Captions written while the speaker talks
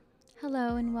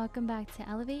Hello and welcome back to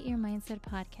Elevate Your Mindset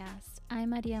podcast. I'm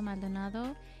Maria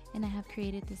Maldonado and I have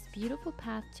created this beautiful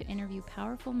path to interview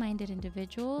powerful minded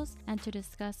individuals and to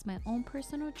discuss my own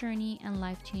personal journey and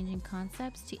life-changing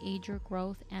concepts to aid your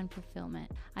growth and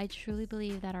fulfillment. I truly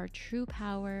believe that our true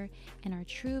power and our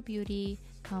true beauty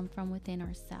come from within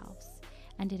ourselves.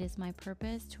 And it is my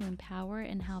purpose to empower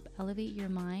and help elevate your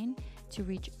mind to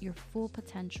reach your full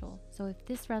potential. So if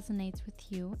this resonates with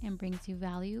you and brings you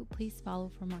value, please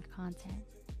follow for more content.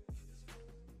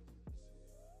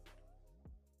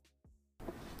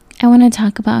 I want to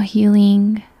talk about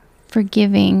healing,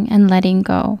 forgiving, and letting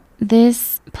go.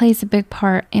 This plays a big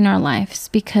part in our lives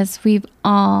because we've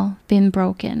all been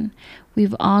broken.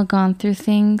 We've all gone through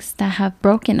things that have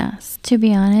broken us. To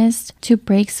be honest, to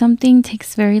break something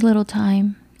takes very little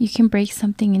time. You can break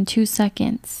something in 2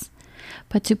 seconds.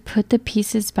 But to put the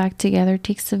pieces back together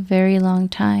takes a very long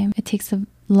time. It takes a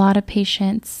lot of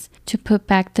patience to put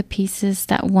back the pieces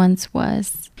that once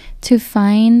was. To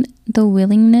find the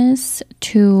willingness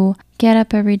to get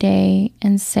up every day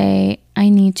and say, I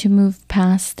need to move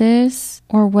past this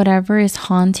or whatever is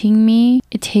haunting me,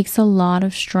 it takes a lot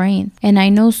of strength. And I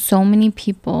know so many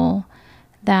people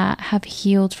that have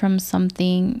healed from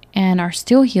something and are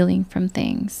still healing from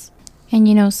things.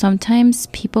 And sometimes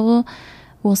people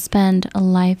will spend a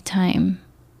lifetime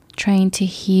trying to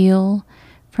heal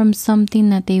from something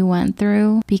that they went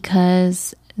through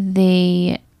because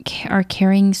they are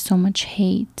carrying so much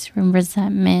hate and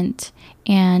resentment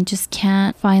and just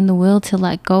can't find the will to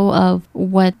let go of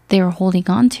what they're holding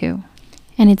on to.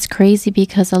 And it's crazy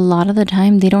because a lot of the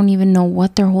time they don't even know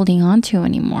what they're holding on to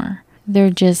anymore. They're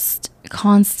just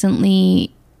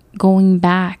constantly going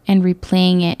back and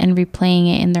replaying it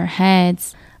in their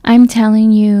heads. I'm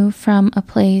telling you from a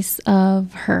place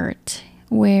of hurt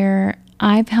where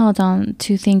I've held on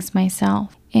to things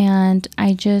myself and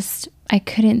I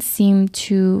couldn't seem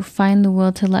to find the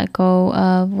will to let go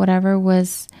of whatever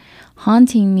was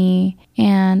haunting me.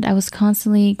 And I was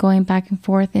constantly going back and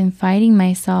forth and fighting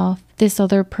myself. This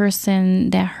other person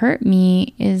that hurt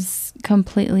me is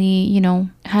completely,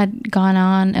 had gone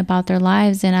on about their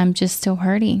lives and I'm just still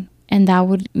hurting. And that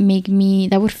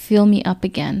would fill me up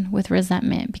again with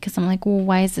resentment because I'm like, well,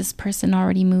 why is this person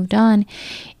already moved on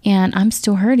and I'm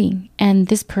still hurting? And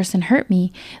this person hurt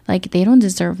me. Like, they don't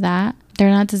deserve that. They're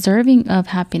not deserving of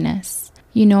happiness.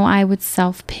 I would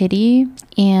self-pity,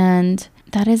 and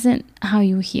that isn't how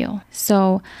you heal.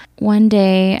 So one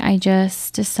day I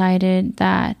just decided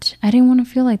that I didn't want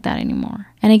to feel like that anymore.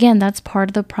 And again, that's part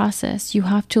of the process. You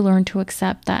have to learn to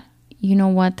accept that, you know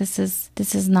what, this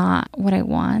is not what I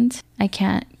want. I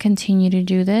can't continue to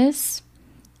do this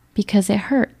because it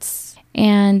hurts.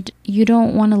 And you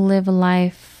don't want to live a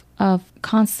life of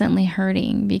constantly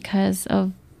hurting because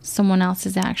of someone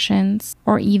else's actions,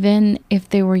 or even if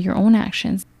they were your own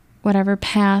actions. Whatever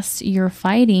past you're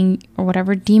fighting or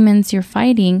whatever demons you're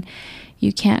fighting,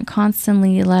 you can't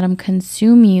constantly let them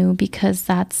consume you because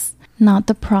that's not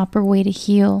the proper way to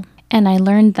heal. And I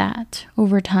learned that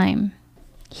over time.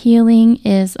 Healing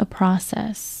is a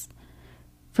process.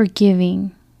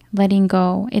 Forgiving, letting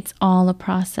go, it's all a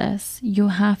process. You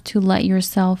have to let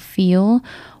yourself feel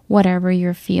whatever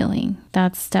you're feeling.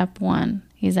 That's step one,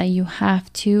 is that you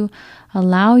have to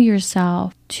allow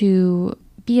yourself to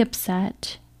be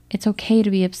upset. It's okay to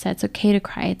be upset. It's okay to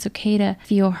cry. It's okay to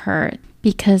feel hurt.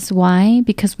 Because why?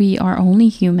 Because we are only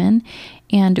human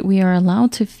and we are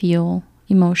allowed to feel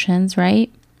emotions,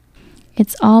 right?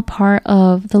 It's all part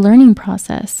of the learning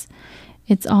process.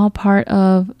 It's all part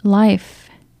of life.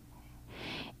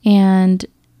 And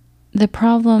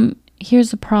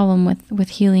here's the problem with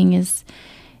healing is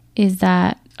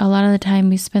that a lot of the time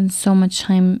we spend so much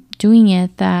time doing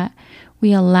it that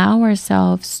we allow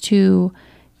ourselves to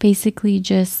basically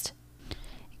just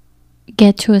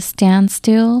get to a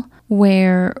standstill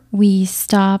where we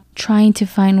stop trying to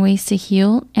find ways to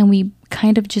heal and we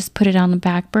kind of just put it on the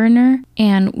back burner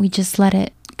and we just let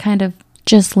it kind of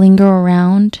just linger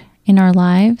around in our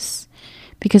lives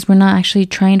because we're not actually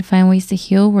trying to find ways to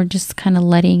heal. We're just kind of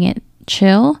letting it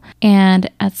chill. And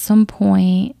at some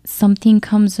point, something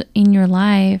comes in your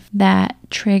life that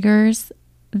triggers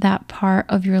that part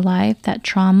of your life, that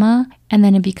trauma, and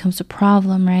then it becomes a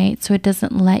problem, right? So it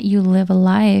doesn't let you live a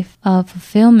life of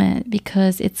fulfillment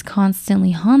because it's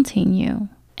constantly haunting you.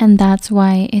 And that's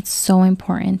why it's so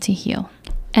important to heal.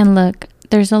 And look,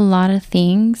 there's a lot of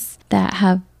things that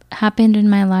have happened in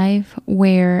my life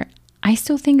where I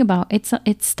still think about. It's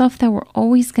stuff that we're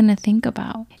always going to think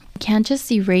about. Can't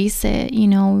just erase it,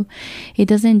 it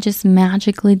doesn't just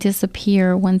magically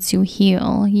disappear once you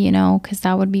heal, because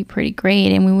that would be pretty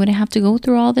great and we wouldn't have to go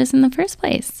through all this in the first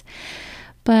place.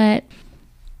 But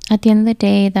At the end of the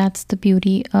day, that's the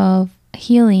beauty of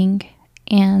healing,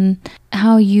 and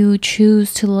how you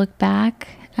choose to look back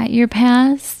at your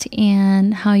past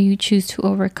and how you choose to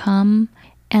overcome,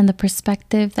 and the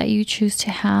perspective that you choose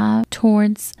to have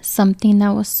towards something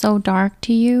that was so dark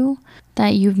to you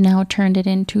that you've now turned it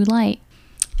into light.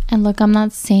 And look, I'm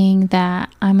not saying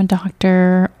that I'm a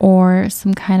doctor or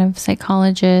some kind of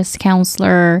psychologist,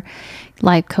 counselor,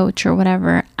 life coach, or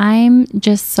whatever. I'm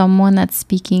just someone that's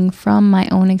speaking from my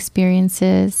own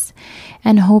experiences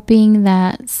and hoping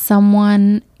that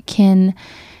someone can,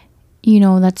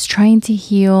 that's trying to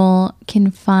heal, can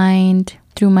find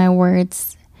through my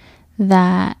words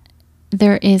that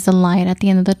there is a light at the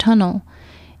end of the tunnel.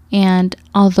 And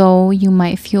although you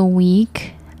might feel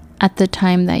weak at the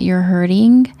time that you're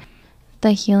hurting,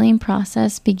 the healing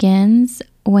process begins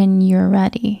when you're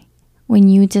ready, when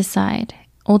you decide.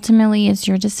 Ultimately, it's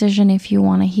your decision if you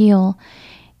want to heal,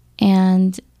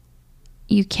 and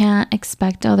you can't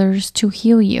expect others to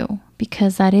heal you,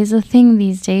 because that is a thing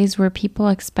these days where people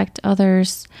expect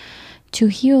others to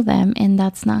heal them, and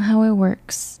that's not how it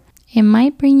works. It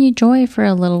might bring you joy for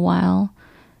a little while,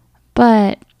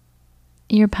 but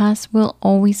your past will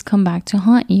always come back to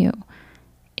haunt you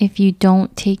if you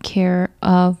don't take care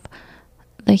of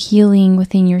the healing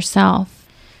within yourself.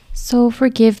 So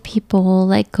forgive people,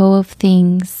 let go of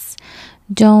things.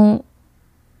 Don't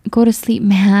go to sleep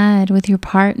mad with your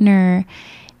partner.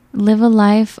 Live a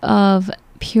life of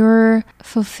pure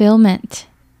fulfillment.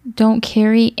 Don't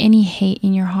carry any hate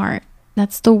in your heart.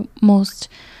 That's the most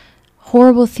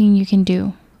horrible thing you can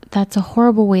do. That's a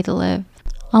horrible way to live.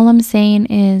 All I'm saying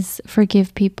is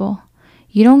forgive people.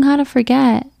 You don't gotta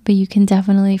forget, but you can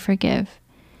definitely forgive.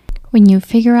 When you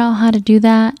figure out how to do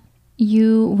that,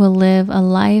 you will live a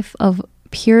life of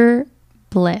pure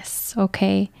bliss,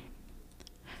 okay?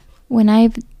 When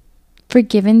I've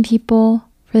forgiven people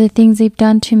for the things they've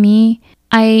done to me,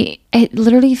 it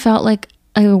literally felt like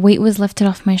a weight was lifted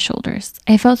off my shoulders.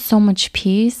 I felt so much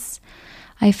peace.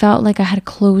 I felt like I had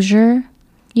closure,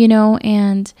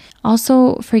 and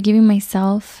also forgiving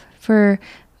myself for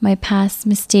my past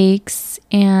mistakes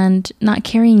and not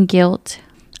carrying guilt.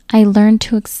 I learned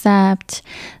to accept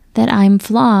that I'm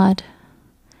flawed,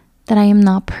 that I am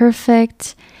not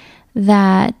perfect,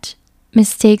 that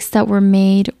mistakes that were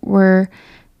made were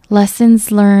lessons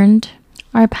learned.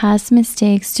 Our past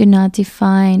mistakes do not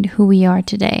define who we are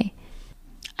today.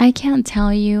 I can't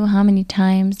tell you how many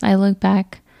times I look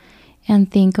back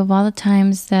and think of all the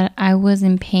times that I was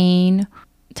in pain,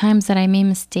 times that I made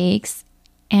mistakes,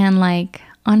 and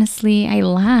honestly, I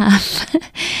laugh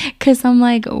because I'm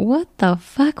like, what the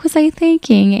fuck was I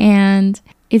thinking? And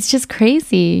it's just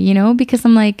crazy, because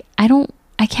I'm like, I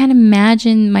can't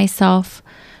imagine myself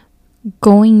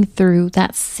going through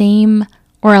that same,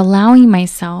 or allowing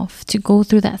myself to go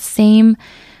through that same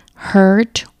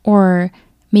hurt or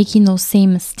making those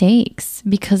same mistakes,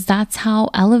 because that's how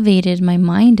elevated my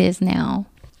mind is now.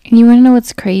 And you want to know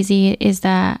what's crazy is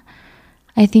that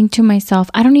I think to myself,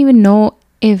 I don't even know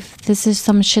if this is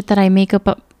some shit that I make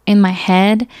up in my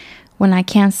head when I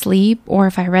can't sleep, or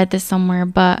if I read this somewhere,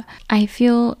 but I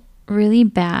feel really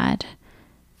bad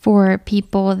for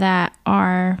people that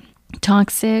are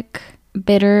toxic,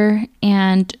 bitter,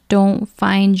 and don't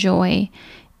find joy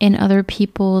in other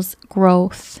people's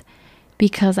growth,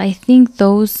 because I think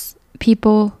those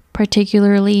people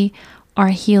particularly are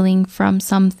healing from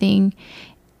something,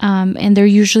 and they're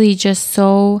usually just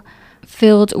so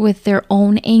filled with their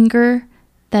own anger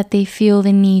that they feel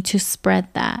the need to spread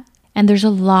that. And there's a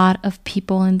lot of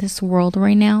people in this world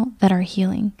right now that are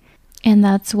healing. And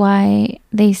that's why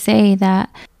they say that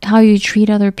how you treat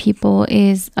other people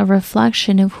is a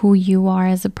reflection of who you are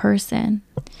as a person.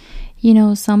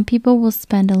 Some people will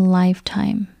spend a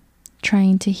lifetime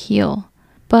trying to heal,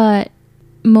 but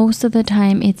most of the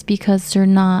time it's because they're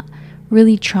not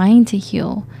really trying to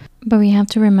heal. But we have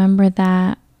to remember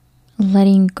that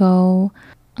letting go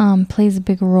plays a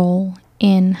big role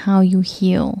in how you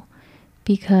heal,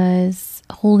 because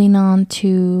holding on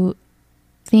to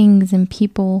things and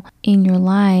people in your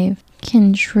life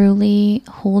can truly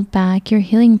hold back your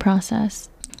healing process.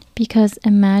 Because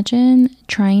imagine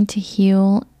trying to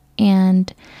heal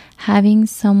and having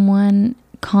someone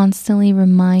constantly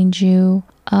remind you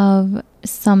of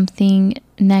something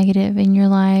negative in your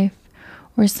life,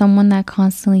 or someone that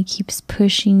constantly keeps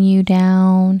pushing you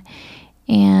down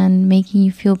and making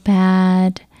you feel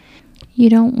bad. You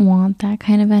don't want that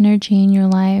kind of energy in your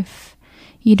life.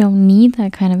 You don't need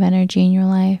that kind of energy in your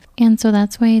life. And so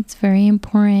that's why it's very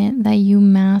important that you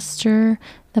master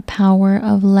the power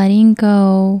of letting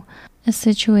go a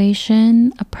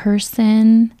situation, a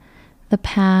person, the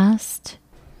past,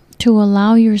 to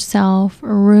allow yourself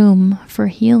room for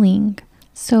healing.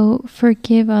 So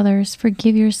forgive others,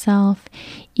 forgive yourself.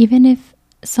 Even if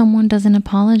someone doesn't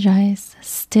apologize,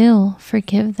 still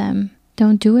forgive them.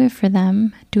 Don't do it for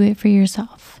them, do it for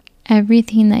yourself.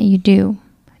 Everything that you do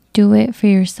it for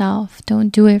yourself. Don't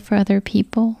do it for other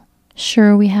people.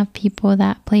 Sure, we have people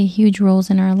that play huge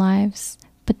roles in our lives,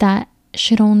 but that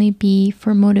should only be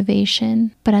for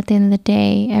motivation. But at the end of the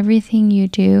day, everything you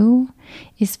do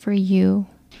is for you.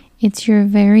 It's your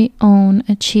very own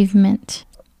achievement.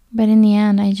 But in the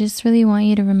end, I just really want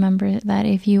you to remember that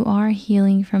if you are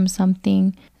healing from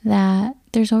something, that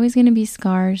there's always going to be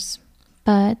scars,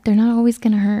 but they're not always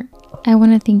going to hurt. I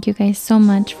want to thank you guys so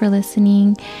much for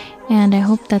listening, and I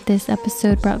hope that this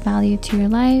episode brought value to your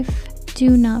life.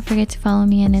 Do not forget to follow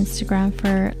me on Instagram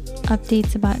for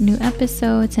updates about new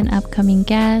episodes and upcoming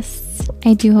guests.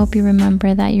 I do hope you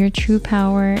remember that your true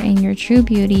power and your true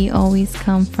beauty always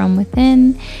come from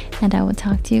within, and I will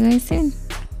talk to you guys soon.